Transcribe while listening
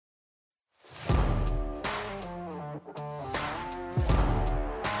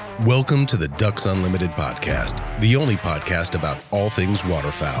Welcome to the Ducks Unlimited podcast, the only podcast about all things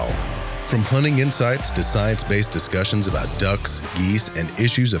waterfowl. From hunting insights to science-based discussions about ducks, geese, and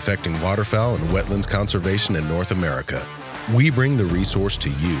issues affecting waterfowl and wetlands conservation in North America, we bring the resource to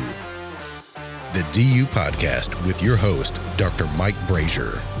you. The DU Podcast with your host, Dr. Mike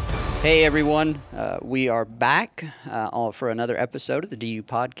Brazier. Hey everyone, we are back for another episode of the DU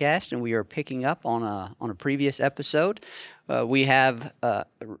Podcast, and we are picking up on a previous episode. We have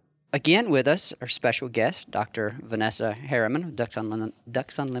again with us our special guest, Dr. Vanessa Harriman of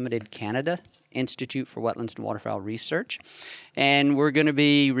Ducks Unlimited Canada Institute for Wetlands and Waterfowl Research, and we're going to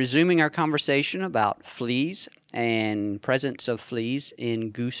be resuming our conversation about fleas and presence of fleas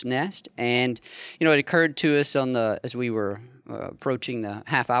in goose nest. And it occurred to us as we were approaching the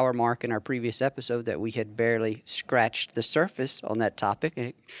half-hour mark in our previous episode that we had barely scratched the surface on that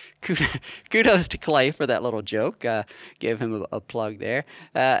topic. Kudos to Clay for that little joke. Give him a plug there.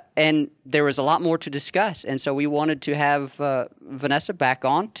 And there was a lot more to discuss, and so we wanted to have Vanessa back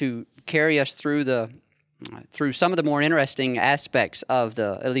on to carry us through some of the more interesting aspects of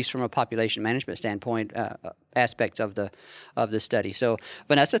at least from a population management standpoint, aspects of the study. So,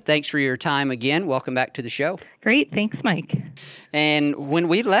 Vanessa, thanks for your time again. Welcome back to the show. Great. Thanks, Mike. And when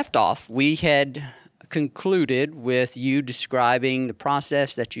we left off, we had concluded with you describing the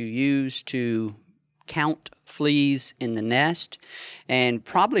process that you use to count fleas in the nest. And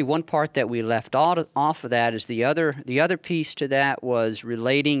probably one part that we left off of that is the other piece to that was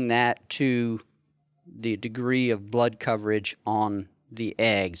relating that to the degree of blood coverage on the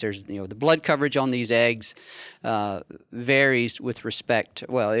eggs. There's, the blood coverage on these eggs varies with respect.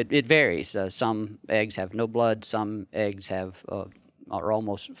 Well, it varies. Some eggs have no blood. Some eggs are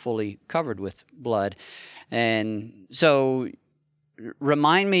almost fully covered with blood. And so,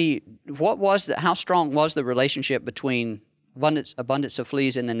 remind me, how strong was the relationship between abundance of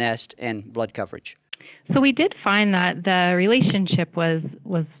fleas in the nest and blood coverage? So we did find that the relationship was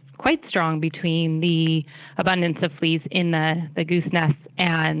quite strong between the abundance of fleas in the goose nests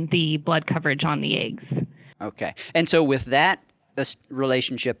and the blood coverage on the eggs. Okay. And so with that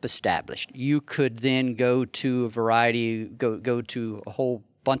relationship established, you could then go to go to a whole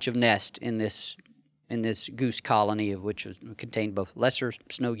bunch of nests in this goose colony, of which contained both lesser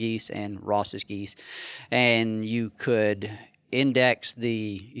snow geese and Ross's geese, and you could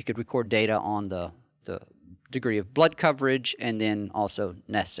record data on the degree of blood coverage and then also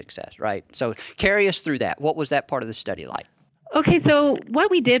nest success, right? So carry us through that. What was that part of the study like? Okay, so what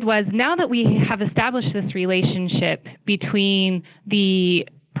we did was, now that we have established this relationship between the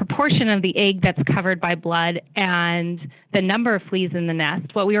proportion of the egg that's covered by blood and the number of fleas in the nest,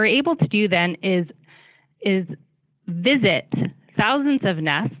 what we were able to do then is visit thousands of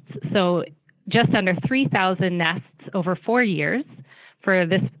nests, so just under 3,000 nests over 4 years for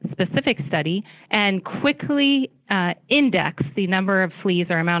this specific study, and quickly index the number of fleas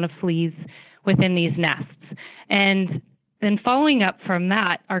or amount of fleas within these nests. And then following up from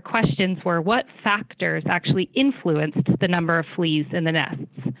that, our questions were, what factors actually influenced the number of fleas in the nests?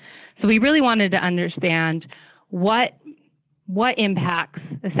 So we really wanted to understand what impacts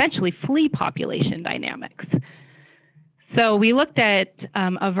essentially flea population dynamics. So we looked at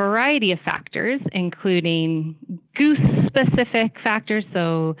a variety of factors, including goose-specific factors,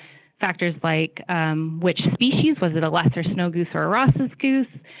 so factors like which species, was it a lesser snow goose or a Ross's goose,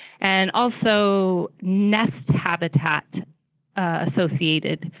 and also nest habitat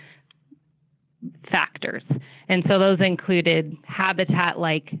associated factors. And so those included habitat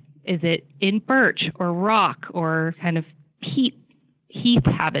like, is it in birch or rock or kind of heath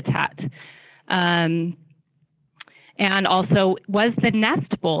habitat? And also, was the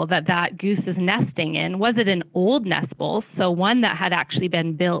nest bowl that goose is nesting in, was it an old nest bowl, so one that had actually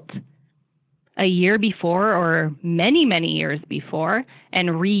been built a year before or many, many years before and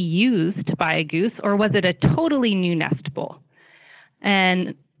reused by a goose, or was it a totally new nest bowl?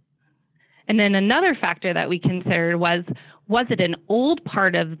 And then another factor that we considered was it an old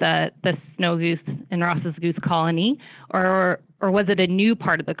part of the snow goose and Ross's goose colony, or was it a new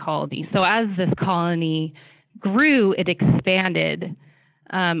part of the colony? So as this colony grew, it expanded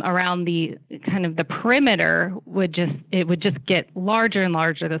around the kind of the perimeter would just get larger and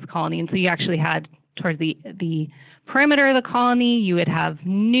larger, this colony. And so you actually had towards the perimeter of the colony, you would have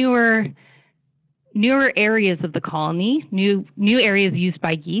newer areas of the colony, new areas used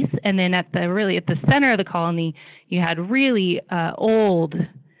by geese, and then at the center of the colony, you had really old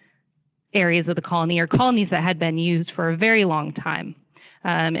areas of the colony, or colonies that had been used for a very long time.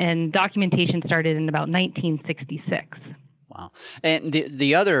 And documentation started in about 1966. Wow. And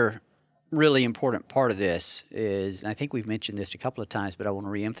the other really important part of this is, and I think we've mentioned this a couple of times, but I want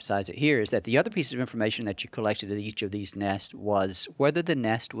to reemphasize it here, is that the other piece of information that you collected at each of these nests was whether the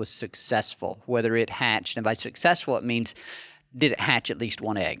nest was successful, whether it hatched. And by successful, it means did it hatch at least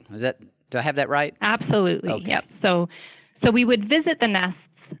one egg? Do I have that right? Absolutely. Okay. Yep. So we would visit the nests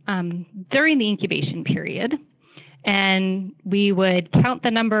during the incubation period, and we would count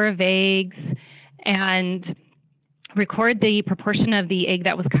the number of eggs and record the proportion of the egg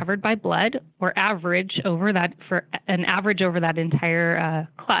that was covered by blood, or average over that entire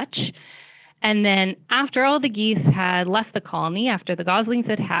clutch. And then after all the geese had left the colony, after the goslings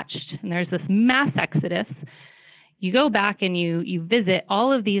had hatched, and there's this mass exodus, you go back and you visit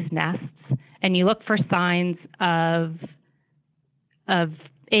all of these nests and you look for signs of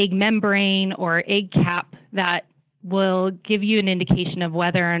egg membrane or egg cap that will give you an indication of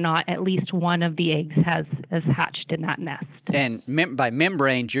whether or not at least one of the eggs has hatched in that nest. And by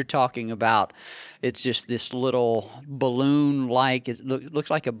membranes, you're talking about it's just this little balloon-like, it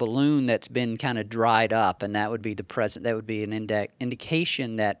looks like a balloon that's been kind of dried up, and that would be that would be an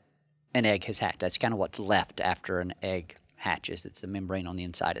indication that an egg has hatched. That's kind of what's left after an egg hatches. It's the membrane on the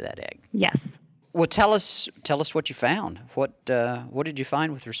inside of that egg. Yes. Well, tell us what you found. What did you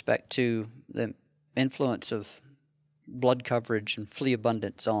find with respect to the influence of blood coverage and flea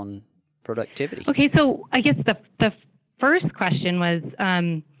abundance on productivity? Okay, so I guess the first question was,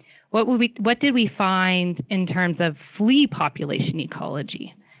 what did we find in terms of flea population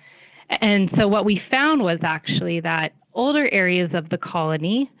ecology? And so what we found was actually that older areas of the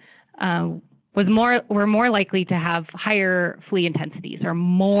colony were more likely to have higher flea intensities, or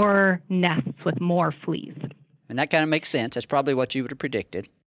more nests with more fleas. And that kind of makes sense. That's probably what you would have predicted.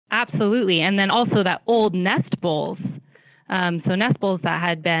 Absolutely. And then also that old nest bowls, so nest bowls that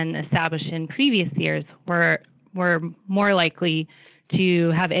had been established in previous years were more likely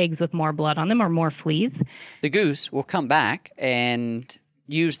to have eggs with more blood on them, or more fleas. The goose will come back and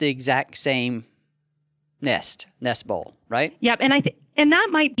use the exact same nest bowl, right? Yep. And that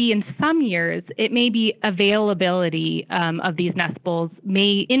might be, in some years, it may be availability of these nest bowls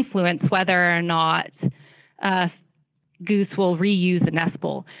may influence whether or not goose will reuse a nest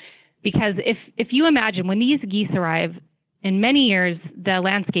bowl. Because if you imagine, when these geese arrive, in many years, the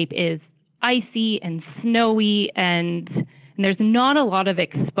landscape is icy and snowy, and there's not a lot of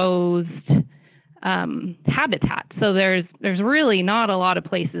exposed habitat. So there's really not a lot of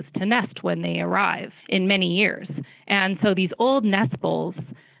places to nest when they arrive in many years. And so these old nest bowls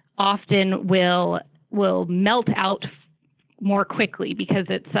often will melt out more quickly, because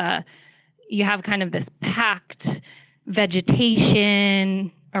it's you have kind of this packed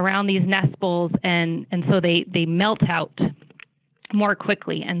vegetation around these nest bowls, and so they melt out more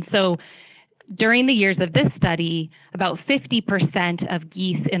quickly. And so during the years of this study, about 50% of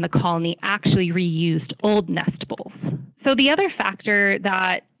geese in the colony actually reused old nest bowls. So the other factor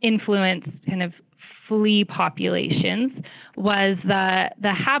that influenced kind of flea populations was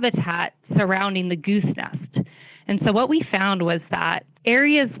the habitat surrounding the goose nest. And so what we found was that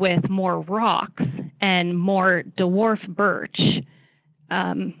areas with more rocks and more dwarf birch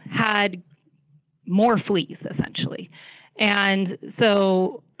had more fleas, essentially. And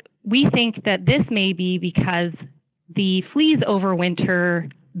so we think that this may be because the fleas overwinter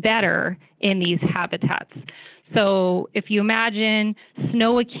better in these habitats. So if you imagine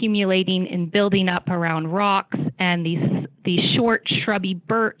snow accumulating and building up around rocks and these short shrubby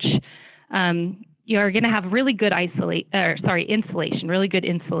birch, you're going to have really good insulation, really good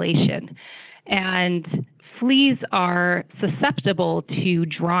insulation. And fleas are susceptible to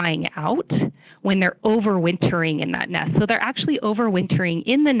drying out when they're overwintering in that nest. So they're actually overwintering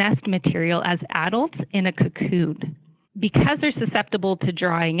in the nest material as adults in a cocoon. Because they're susceptible to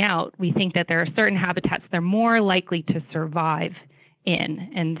drying out, we think that there are certain habitats they're more likely to survive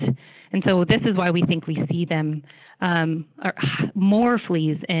in. And so this is why we think we see them more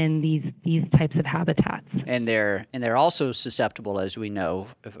fleas in these types of habitats. And they're also susceptible, as we know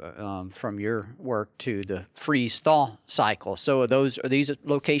from your work, to the freeze-thaw cycle. So are these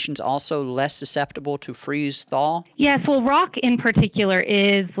locations also less susceptible to freeze-thaw? Yes, well, rock in particular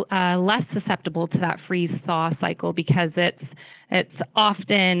is less susceptible to that freeze-thaw cycle, because it's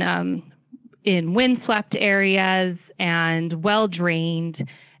often in windswept areas and well-drained.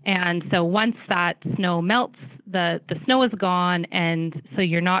 And so once that snow melts, the snow is gone, and so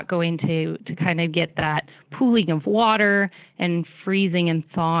you're not going to kind of get that pooling of water and freezing and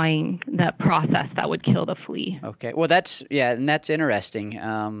thawing, that process that would kill the flea. Okay. Well, that's interesting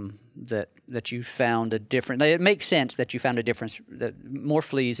that you found a difference. It makes sense that you found a difference. More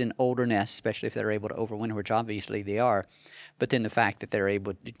fleas in older nests, especially if they're able to overwinter, which obviously they are. But then the fact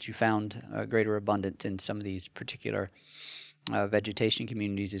that you found a greater abundance in some of these particular vegetation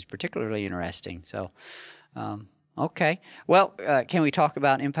communities is particularly interesting. So, okay. Well, can we talk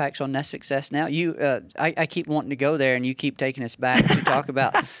about impacts on nest success now? I keep wanting to go there, and you keep taking us back to talk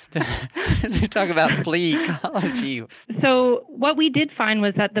about to talk about flea ecology. So what we did find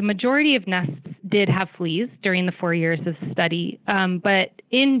was that the majority of nests did have fleas during the 4 years of study, but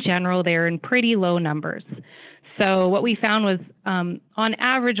in general, they're in pretty low numbers. So what we found was, on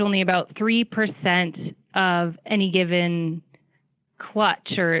average, only about 3% of any given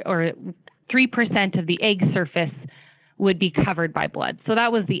clutch or 3% of the egg surface would be covered by blood. So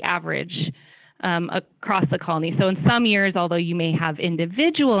that was the average across the colony. So in some years, although you may have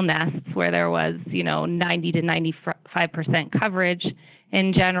individual nests where there was, 90 to 95% coverage,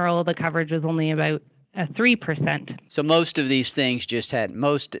 in general, the coverage was only about 3%. So most of these things just had,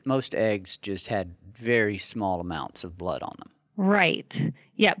 most eggs just had very small amounts of blood on them. Right.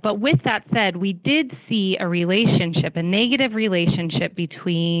 Yeah. But with that said, we did see a negative relationship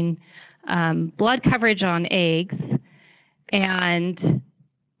between blood coverage on eggs and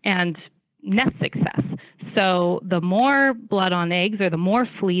nest success. So the more blood on eggs or the more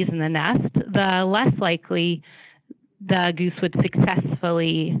fleas in the nest, the less likely the goose would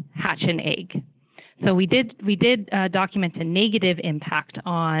successfully hatch an egg. So we did document a negative impact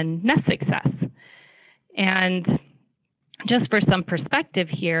on nest success. And just for some perspective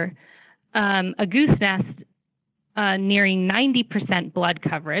here, a goose nest nearing 90% blood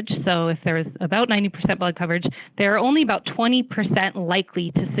coverage, so if there's about 90% blood coverage, they're only about 20%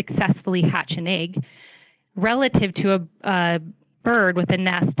 likely to successfully hatch an egg, relative to a bird with a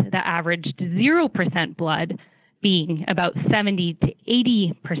nest that averaged 0% blood being about 70 to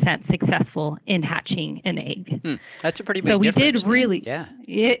 80% successful in hatching an egg. That's a pretty big difference. So we did really, yeah.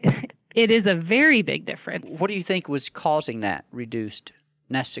 It is a very big difference. What do you think was causing that reduced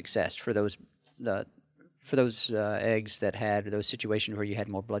nest success for those eggs that had those situations where you had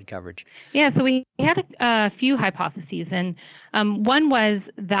more blood coverage? Yeah, so we had a few hypotheses, and one was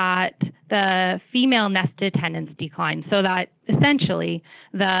that the female nest attendance declined, so that essentially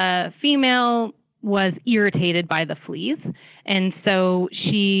the female was irritated by the fleas, and so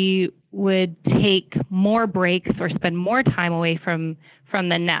she would take more breaks or spend more time away from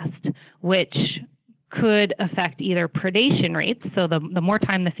the nest, which could affect either predation rates. So the more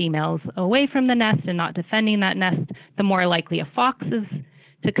time the female's away from the nest and not defending that nest, the more likely a fox is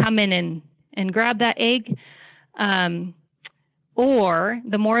to come in and grab that egg. Or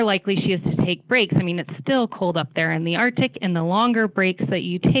the more likely she is to take breaks. I mean, it's still cold up there in the Arctic, and the longer breaks that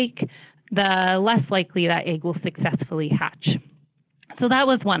you take, the less likely that egg will successfully hatch. So that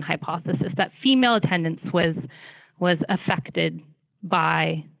was one hypothesis, that female attendance was affected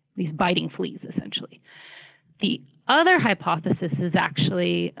by these biting fleas, essentially. The other hypothesis is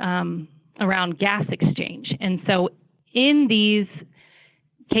actually around gas exchange. And so in these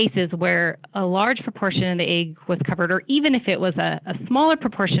cases where a large proportion of the egg was covered, or even if it was a smaller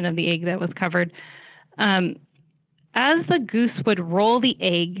proportion of the egg that was covered, as the goose would roll the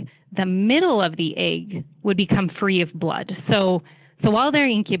egg, the middle of the egg would become free of blood. So while they're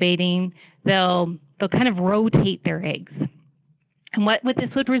incubating, they'll kind of rotate their eggs. And what this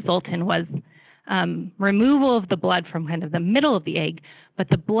would result in was removal of the blood from kind of the middle of the egg, but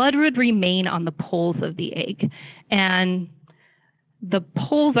the blood would remain on the poles of the egg. And the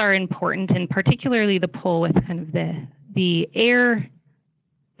poles are important, and particularly the pole with kind of the air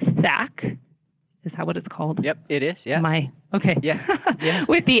sac. Is that what it's called? Yep, it is. Yeah. Okay. Yeah. Yeah.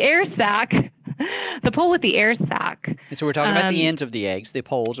 With the air sac, the pole with the air sac. And so we're talking about the ends of the eggs. The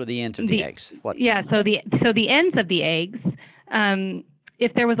poles are the ends of the eggs. What? Yeah. So the ends of the eggs.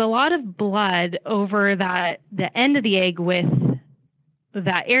 If there was a lot of blood over the end of the egg with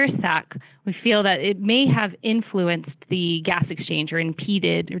that air sac, we feel that it may have influenced the gas exchange or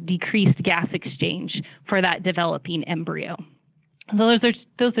impeded or decreased gas exchange for that developing embryo. Those are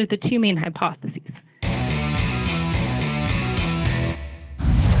the two main hypotheses.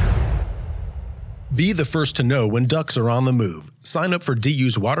 Be the first to know when ducks are on the move. Sign up for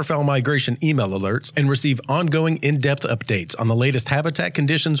DU's waterfowl migration email alerts and receive ongoing in-depth updates on the latest habitat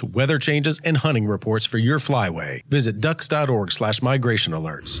conditions, weather changes, and hunting reports for your flyway. Visit ducks.org/migration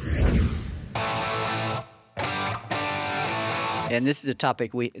alerts. And this is a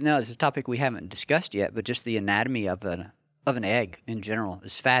topic we haven't discussed yet, but just the anatomy of an egg in general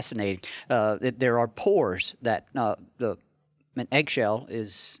is fascinating. There are pores that an eggshell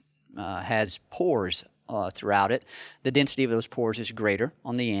has pores throughout it. The density of those pores is greater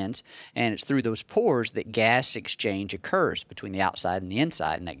on the ends, and it's through those pores that gas exchange occurs between the outside and the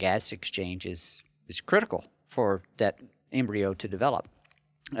inside, and that gas exchange is critical for that embryo to develop.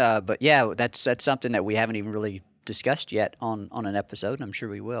 But yeah, that's something that we haven't even really discussed yet on an episode, and I'm sure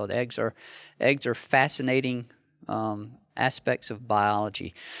we will. The eggs are fascinating aspects of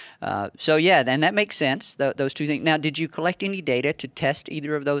biology. So yeah, and that makes sense, those two things. Now, did you collect any data to test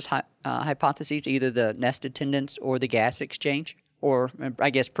either of those hypotheses, either the nest attendance or the gas exchange? Or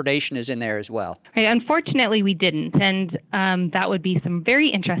I guess predation is in there as well. Right, unfortunately, we didn't, and that would be some very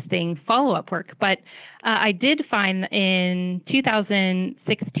interesting follow-up work. But I did find in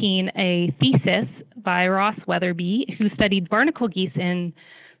 2016 a thesis by Ross Weatherby, who studied barnacle geese in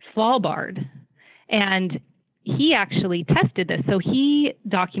Svalbard, and he actually tested this. So he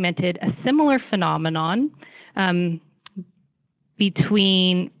documented a similar phenomenon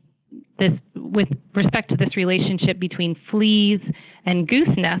between this, with respect to this relationship between fleas and goose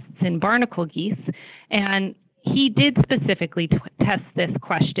nests in barnacle geese. And he did specifically test this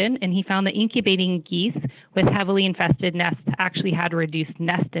question, and he found that incubating geese with heavily infested nests actually had reduced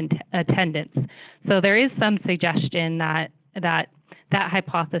nest attendance. So there is some suggestion that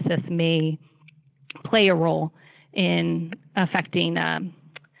hypothesis may play a role in affecting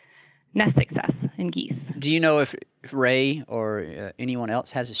nest success in geese. Do you know if Ray or anyone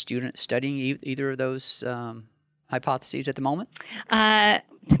else has a student studying either of those hypotheses at the moment?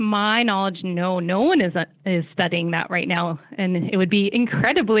 To my knowledge, no one is studying that right now, and it would be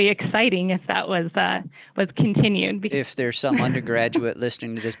incredibly exciting if that was continued. If there's some undergraduate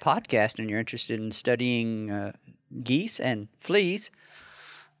listening to this podcast and you're interested in studying geese and fleas,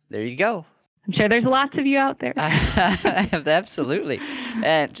 there you go. I'm sure there's lots of you out there. Absolutely.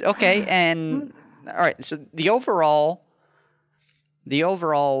 And okay, and all right. So the overall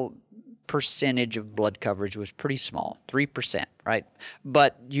percentage of blood coverage was pretty small, 3%, right?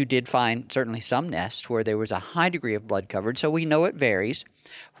 But you did find certainly some nests where there was a high degree of blood coverage, so we know it varies.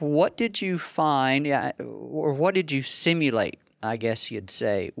 What did you find, or what did you simulate, I guess you'd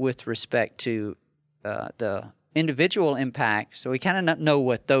say, with respect to the individual impact? So we kind of know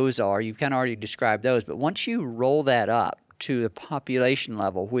what those are. You've kind of already described those. But once you roll that up to the population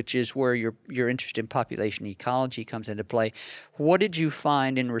level, which is where your interest in population ecology comes into play, what did you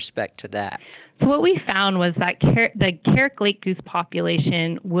find in respect to that? So what we found was that the Carrick Lake goose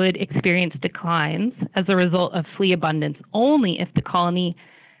population would experience declines as a result of flea abundance only if the colony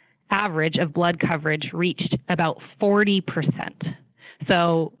average of blood coverage reached about 40%.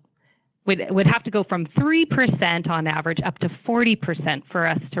 So would have to go from 3% on average up to 40% for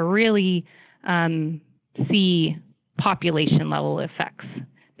us to really see population level effects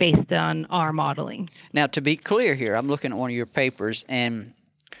based on our modeling. Now, to be clear here, I'm looking at one of your papers, and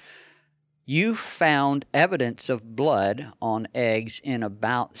you found evidence of blood on eggs in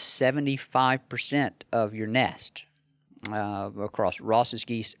about 75% of your nest across Ross's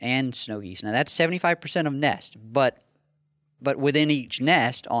geese and snow geese. Now, that's 75% of nest, but within each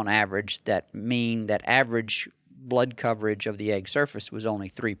nest, on average, that average blood coverage of the egg surface was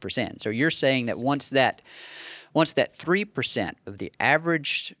only 3%. So you're saying that once that 3% of the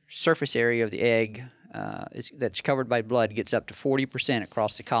average surface area of the egg that's covered by blood gets up to 40%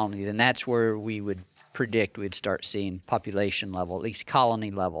 across the colony, then that's where we would predict we'd start seeing population level, at least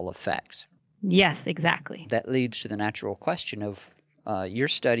colony level effects. Yes, exactly. That leads to the natural question of your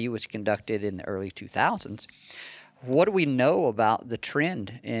study was conducted in the early 2000s. What do we know about the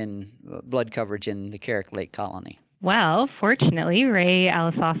trend in blood coverage in the Carrick Lake colony? Well, fortunately, Ray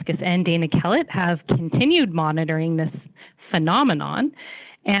Alisoskas and Dana Kellett have continued monitoring this phenomenon.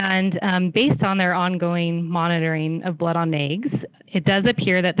 And based on their ongoing monitoring of blood on eggs, it does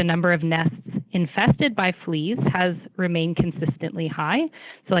appear that the number of nests infested by fleas has remained consistently high.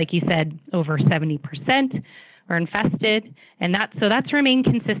 So like you said, over 70% are infested. And that's remained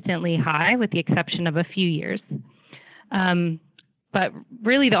consistently high with the exception of a few years. But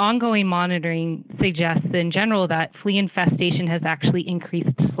really, the ongoing monitoring suggests in general that flea infestation has actually increased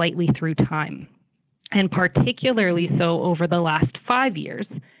slightly through time, and particularly so over the last 5 years,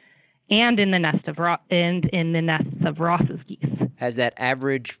 and in the nests of Ross's geese. Has that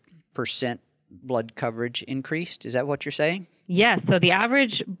average percent blood coverage increased? Is that what you're saying? Yes. So the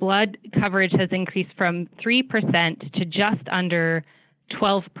average blood coverage has increased from 3% to just under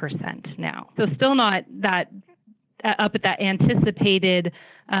 12% now. So still not that up at that anticipated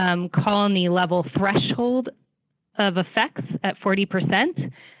colony level threshold of effects at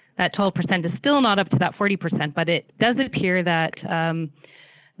 40%. That 12% is still not up to that 40%, but it does appear that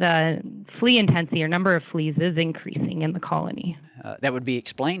the flea intensity or number of fleas is increasing in the colony. That would be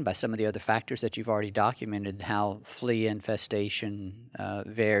explained by some of the other factors that you've already documented, how flea infestation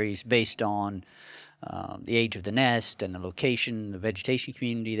varies based on the age of the nest and the location, the vegetation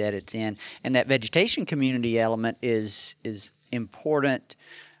community that it's in. And that vegetation community element is important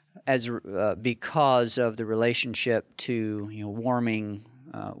as because of the relationship to warming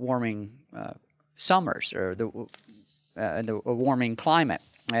summers or the warming climate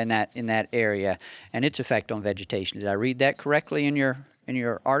in that area and its effect on vegetation. Did I read that correctly in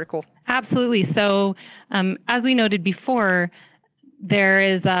your article? Absolutely. So as we noted before, there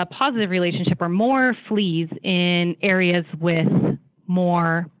is a positive relationship or more fleas in areas with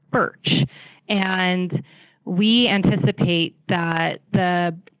more birch. And we anticipate that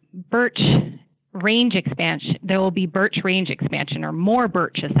the birch range expansion, there will be birch range expansion or more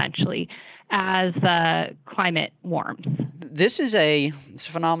birch essentially as the climate warms. This is a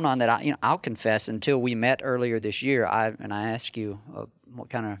phenomenon that I'll confess, until we met earlier this year, I asked you what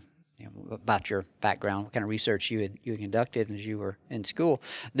kind of about your background, what kind of research you had conducted as you were in school.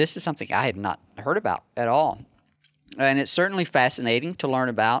 This is something I had not heard about at all, and it's certainly fascinating to learn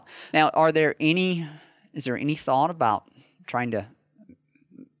about. Now, is there any thought about trying to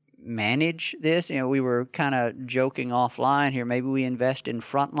manage this? We were kind of joking offline here. Maybe we invest in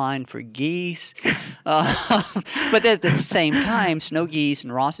Frontline for geese, but at the same time, snow geese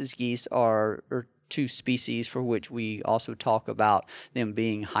and Ross's geese are two species for which we also talk about them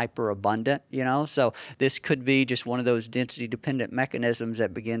being hyperabundant. So this could be just one of those density-dependent mechanisms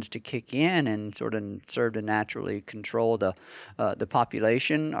that begins to kick in and sort of serve to naturally control the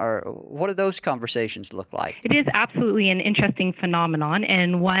population. Or what do those conversations look like? It is absolutely an interesting phenomenon,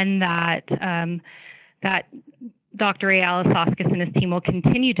 and one that Dr. A. Alisauskas and his team will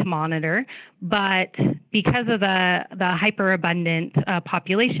continue to monitor. But because of the hyperabundant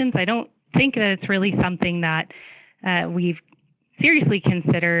populations, I don't think that it's really something that we've seriously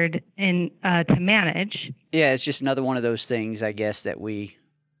considered to manage. Yeah, it's just another one of those things, I guess, that we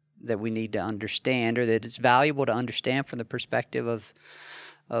need to understand, or that it's valuable to understand from the perspective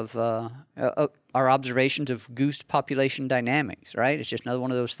of our observations of goose population dynamics, right? It's just another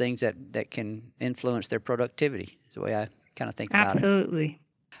one of those things that can influence their productivity. Is the way I kind of think about it. Absolutely.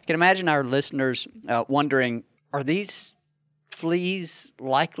 I can imagine our listeners wondering, are these fleas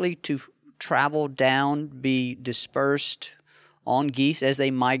likely to travel down, be dispersed on geese as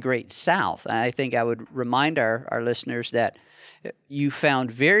they migrate south? And I think I would remind our listeners that you found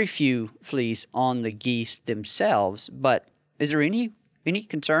very few fleas on the geese themselves, but is there any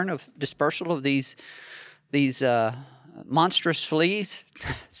concern of dispersal of these monstrous fleas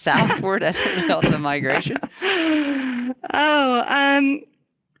southward as a result of migration?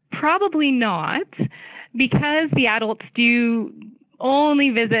 Probably not, because the adults do only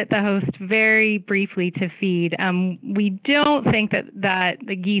visit the host very briefly to feed. We don't think that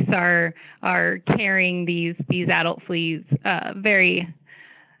the geese are carrying these adult fleas very,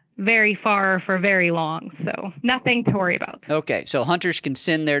 very far for very long. So nothing to worry about. Okay, so hunters can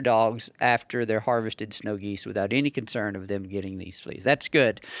send their dogs after their harvested snow geese without any concern of them getting these fleas. That's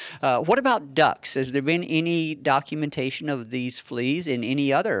good. What about ducks? Has there been any documentation of these fleas in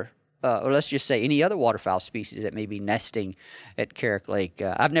any other or let's just say any other waterfowl species that may be nesting at Carrick Lake?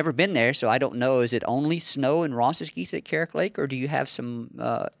 I've never been there, so I don't know. Is it only snow and Ross's geese at Carrick Lake, or do you have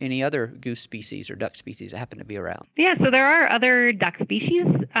any other goose species or duck species that happen to be around? Yeah, so there are other duck species.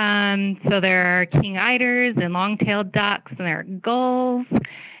 So there are king eiders and long-tailed ducks, and there are gulls.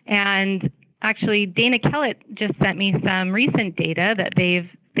 And actually, Dana Kellett just sent me some recent data that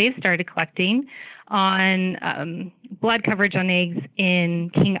they've started collecting on blood coverage on eggs in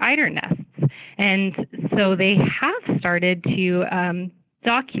king eider nests. And so they have started to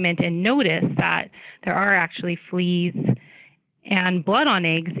document and notice that there are actually fleas and blood on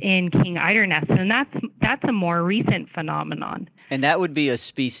eggs in king eider nests, and that's a more recent phenomenon. And that would be a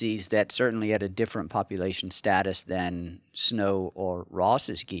species that's certainly at a different population status than snow or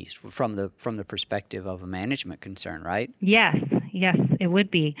Ross's geese from the perspective of a management concern, right? Yes, it would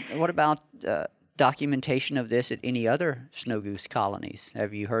be. What about documentation of this at any other snow goose colonies?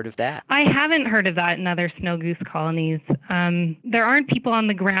 Have you heard of that? I haven't heard of that in other snow goose colonies. There aren't people on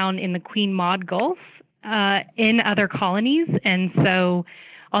the ground in the Queen Maud Gulf in other colonies, and so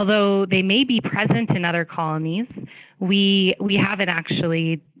although they may be present in other colonies, we haven't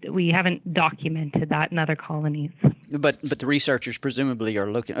documented that in other colonies. But the researchers presumably are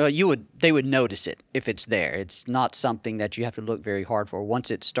looking. They would notice it if it's there. It's not something that you have to look very hard for.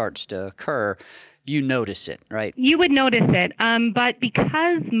 Once it starts to occur, you notice it, right? You would notice it, but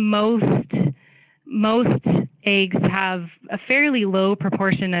because most eggs have a fairly low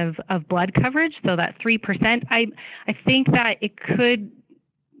proportion of blood coverage, so that 3%, I think that it could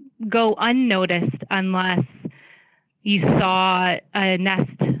go unnoticed unless you saw a nest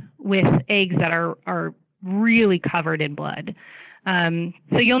with eggs that are really covered in blood.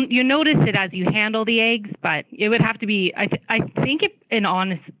 So you'll notice it as you handle the eggs, but it would have to be. I think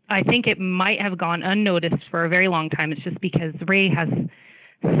it might have gone unnoticed for a very long time. It's just because Ray has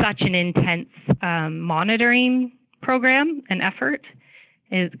such an intense monitoring program and effort.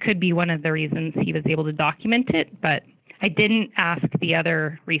 It could be one of the reasons he was able to document it, but I didn't ask the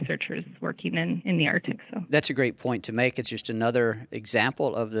other researchers working in the Arctic. So that's a great point to make. It's just another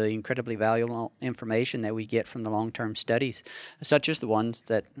example of the incredibly valuable information that we get from the long-term studies, such as the ones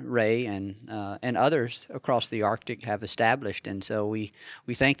that Ray and others across the Arctic have established. And so we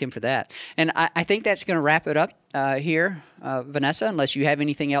thank them for that. And I think that's going to wrap it up here, Vanessa, unless you have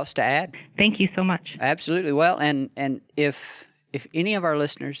anything else to add. Thank you so much. Absolutely. Well, and if any of our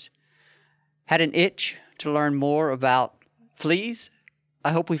listeners had an itch to learn more about fleas,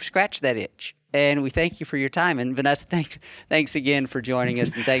 I hope we've scratched that itch. And we thank you for your time. And Vanessa, thanks again for joining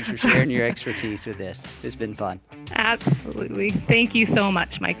us, and thanks for sharing your expertise with this. It's been fun. Absolutely. Thank you so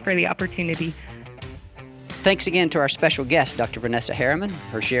much, Mike, for the opportunity. Thanks again to our special guest, Dr. Vanessa Harriman,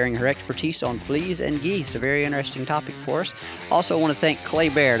 for sharing her expertise on fleas and geese, a very interesting topic for us. Also want to thank Clay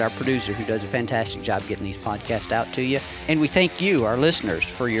Baird, our producer, who does a fantastic job getting these podcasts out to you. And we thank you, our listeners,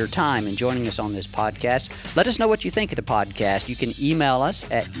 for your time and joining us on this podcast. Let us know what you think of the podcast. You can email us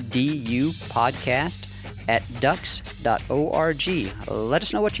at dupodcast@ducks.org. Let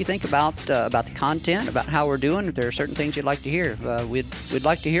us know what you think about the content, about how we're doing. If there are certain things you'd like to hear, we'd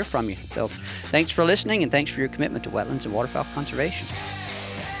like to hear from you. So thanks for listening, and thanks for your commitment to wetlands and waterfowl conservation.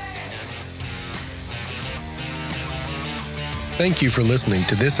 Thank you for listening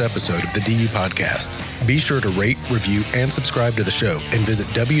to this episode of the DU Podcast. Be sure to rate, review, and subscribe to the show, and visit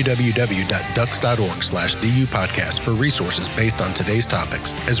www.ducks.org/DU Podcast for resources based on today's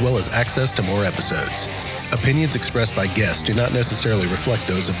topics, as well as access to more episodes. Opinions expressed by guests do not necessarily reflect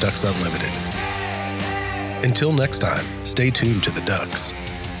those of Ducks Unlimited. Until next time, stay tuned to the Ducks.